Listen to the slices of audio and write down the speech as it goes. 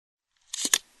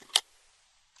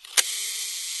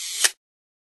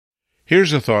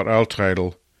Here's a thought I'll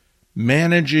title,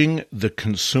 Managing the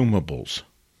Consumables.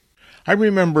 I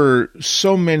remember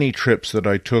so many trips that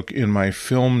I took in my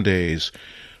film days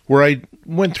where I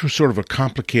went through sort of a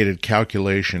complicated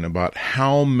calculation about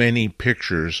how many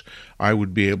pictures I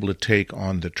would be able to take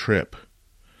on the trip.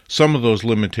 Some of those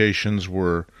limitations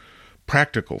were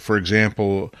practical. For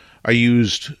example, I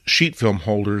used sheet film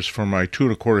holders for my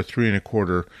 2¼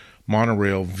 3¼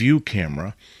 monorail view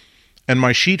camera, and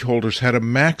my sheet holders had a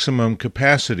maximum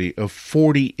capacity of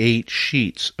 48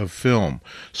 sheets of film.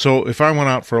 So if I went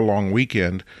out for a long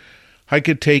weekend, I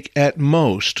could take at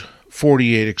most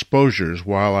 48 exposures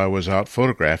while I was out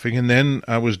photographing, and then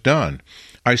I was done.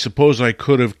 I suppose I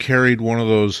could have carried one of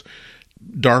those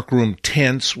darkroom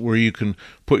tents where you can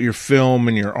put your film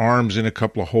and your arms in a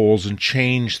couple of holes and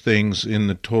change things in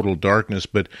the total darkness,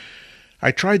 but I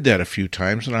tried that a few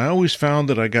times, and I always found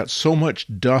that I got so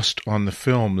much dust on the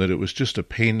film that it was just a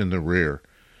pain in the rear.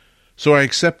 So I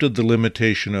accepted the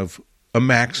limitation of a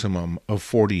maximum of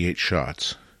 48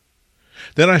 shots.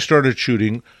 Then I started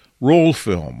shooting roll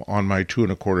film on my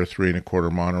 2¼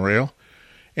 3¼ monorail,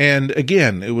 and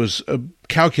again, it was a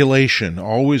calculation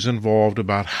always involved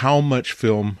about how much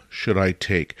film should I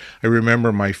take. I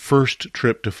remember my first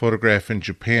trip to photograph in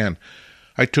Japan,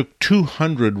 I took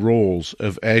 200 rolls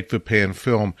of Agfapan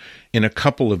film in a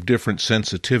couple of different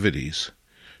sensitivities.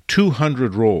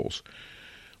 200 rolls.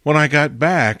 When I got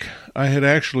back, I had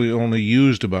actually only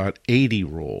used about 80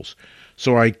 rolls.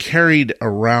 So I carried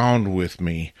around with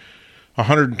me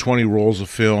 120 rolls of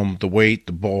film, the weight,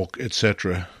 the bulk,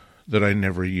 etc., that I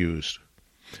never used.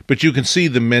 But you can see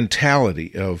the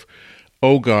mentality of,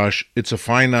 oh gosh, it's a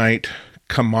finite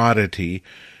commodity,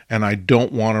 and I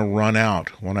don't want to run out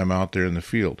when I'm out there in the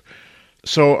field.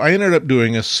 So I ended up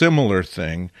doing a similar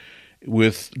thing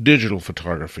with digital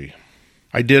photography.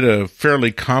 I did a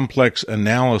fairly complex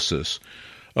analysis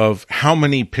of how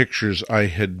many pictures I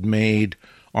had made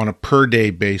on a per-day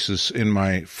basis in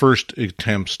my first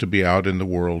attempts to be out in the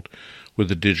world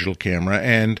with a digital camera,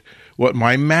 and what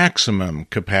my maximum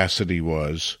capacity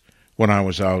was when I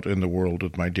was out in the world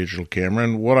with my digital camera.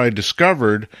 And what I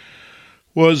discovered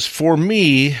was, for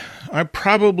me, I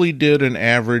probably did an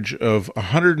average of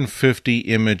 150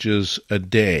 images a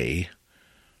day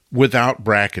without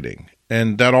bracketing.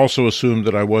 And that also assumed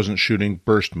that I wasn't shooting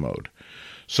burst mode.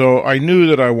 So I knew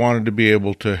that I wanted to be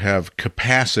able to have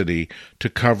capacity to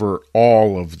cover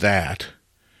all of that.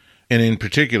 And in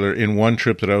particular, in one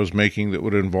trip that I was making that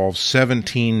would involve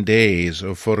 17 days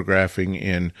of photographing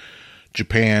in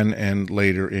Japan and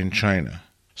later in China.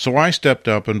 So I stepped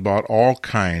up and bought all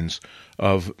kinds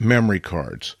of memory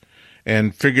cards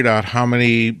and figured out how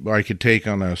many I could take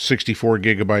on a 64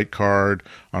 gigabyte card,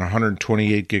 on a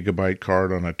 128 gigabyte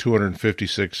card, on a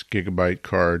 256 gigabyte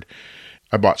card.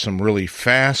 I bought some really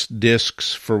fast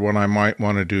discs for when I might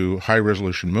want to do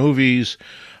high-resolution movies.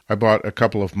 I bought a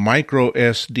couple of micro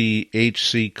SD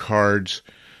HC cards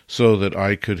so that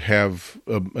I could have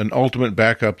an ultimate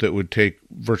backup that would take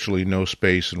virtually no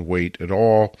space and weight at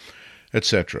all,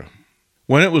 etc.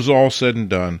 When it was all said and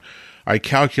done, I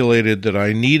calculated that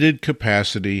I needed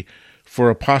capacity for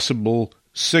a possible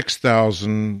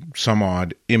 6,000 some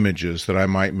odd images that I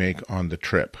might make on the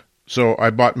trip. So I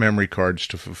bought memory cards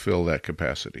to fulfill that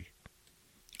capacity.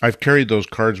 I've carried those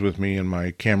cards with me in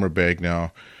my camera bag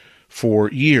now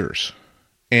for years,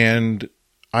 and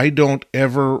I don't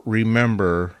ever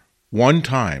remember one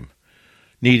time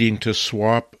needing to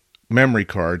swap memory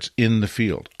cards in the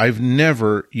field. I've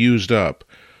never used up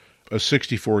a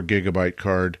 64 gigabyte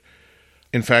card.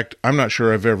 In fact, I'm not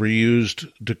sure I've ever used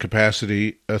to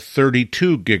capacity a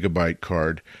 32 gigabyte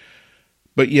card,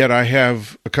 but yet I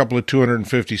have a couple of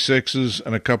 256s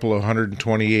and a couple of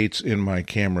 128s in my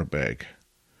camera bag.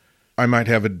 I might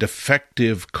have a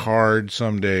defective card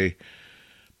someday,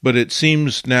 but it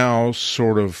seems now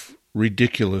sort of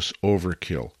ridiculous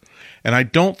overkill. And I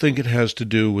don't think it has to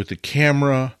do with the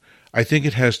camera. I think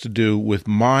it has to do with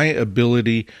my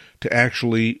ability to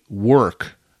actually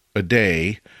work a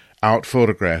day out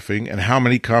photographing and how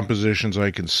many compositions I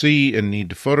can see and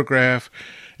need to photograph.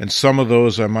 And some of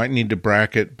those I might need to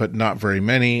bracket, but not very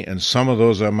many. And some of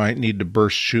those I might need to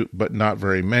burst shoot, but not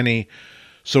very many.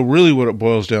 So really what it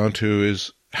boils down to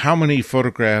is, how many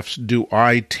photographs do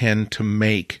I tend to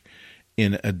make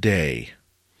in a day?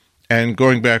 And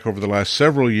going back over the last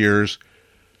several years,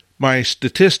 my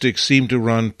statistics seem to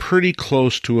run pretty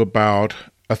close to about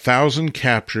 1,000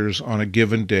 captures on a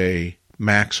given day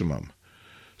maximum.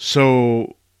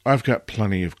 So I've got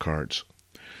plenty of cards.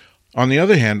 On the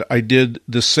other hand, I did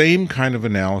the same kind of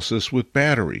analysis with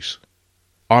batteries.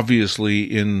 obviously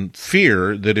in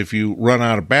fear that if you run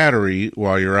out of battery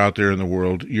while you're out there in the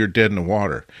world, you're dead in the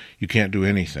water. You can't do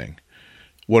anything.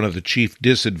 One of the chief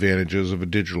disadvantages of a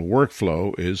digital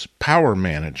workflow is power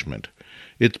management.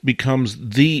 It becomes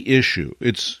the issue.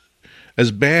 It's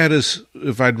as bad as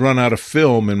if I'd run out of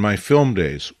film in my film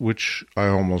days, which I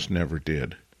almost never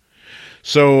did.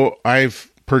 So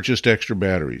I've purchased extra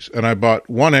batteries, and I bought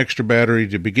one extra battery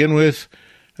to begin with,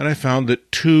 and I found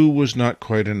that 2 was not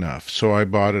quite enough. So I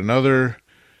bought another.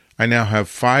 I now have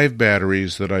 5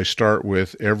 batteries that I start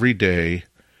with every day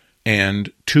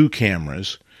and 2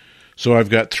 cameras. So I've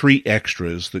got 3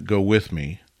 extras that go with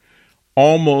me.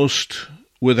 Almost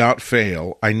without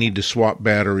fail, I need to swap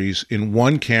batteries in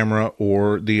one camera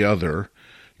or the other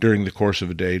during the course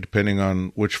of a day, depending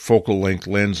on which focal length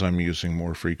lens I'm using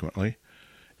more frequently.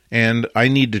 And I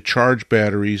need to charge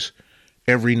batteries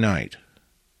every night.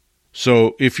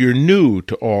 So if you're new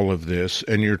to all of this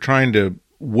and you're trying to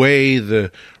weigh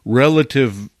the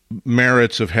relative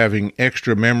merits of having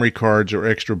extra memory cards or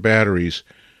extra batteries,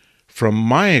 from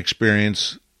my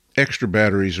experience, extra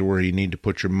batteries are where you need to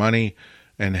put your money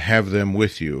and have them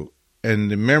with you.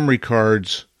 And the memory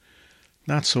cards,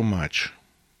 not so much.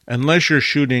 Unless you're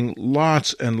shooting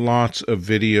lots and lots of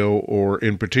video, or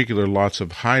in particular lots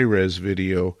of high-res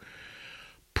video,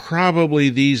 probably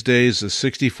these days a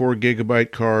 64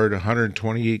 gigabyte card,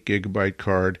 128 gigabyte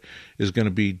card is going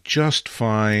to be just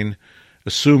fine,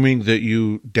 assuming that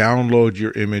you download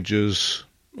your images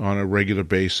on a regular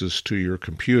basis to your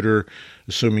computer,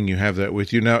 assuming you have that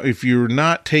with you. Now, if you're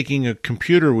not taking a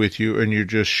computer with you and you're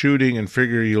just shooting and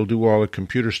figure you'll do all the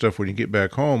computer stuff when you get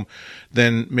back home,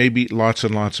 then maybe lots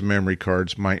and lots of memory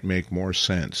cards might make more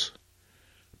sense.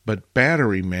 But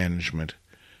battery management,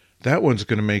 that one's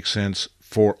going to make sense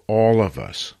for all of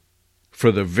us,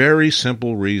 for the very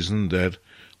simple reason that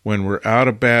when we're out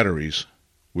of batteries,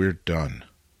 we're done.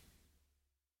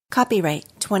 Copyright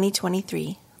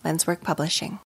 2023, Lenswork Publishing.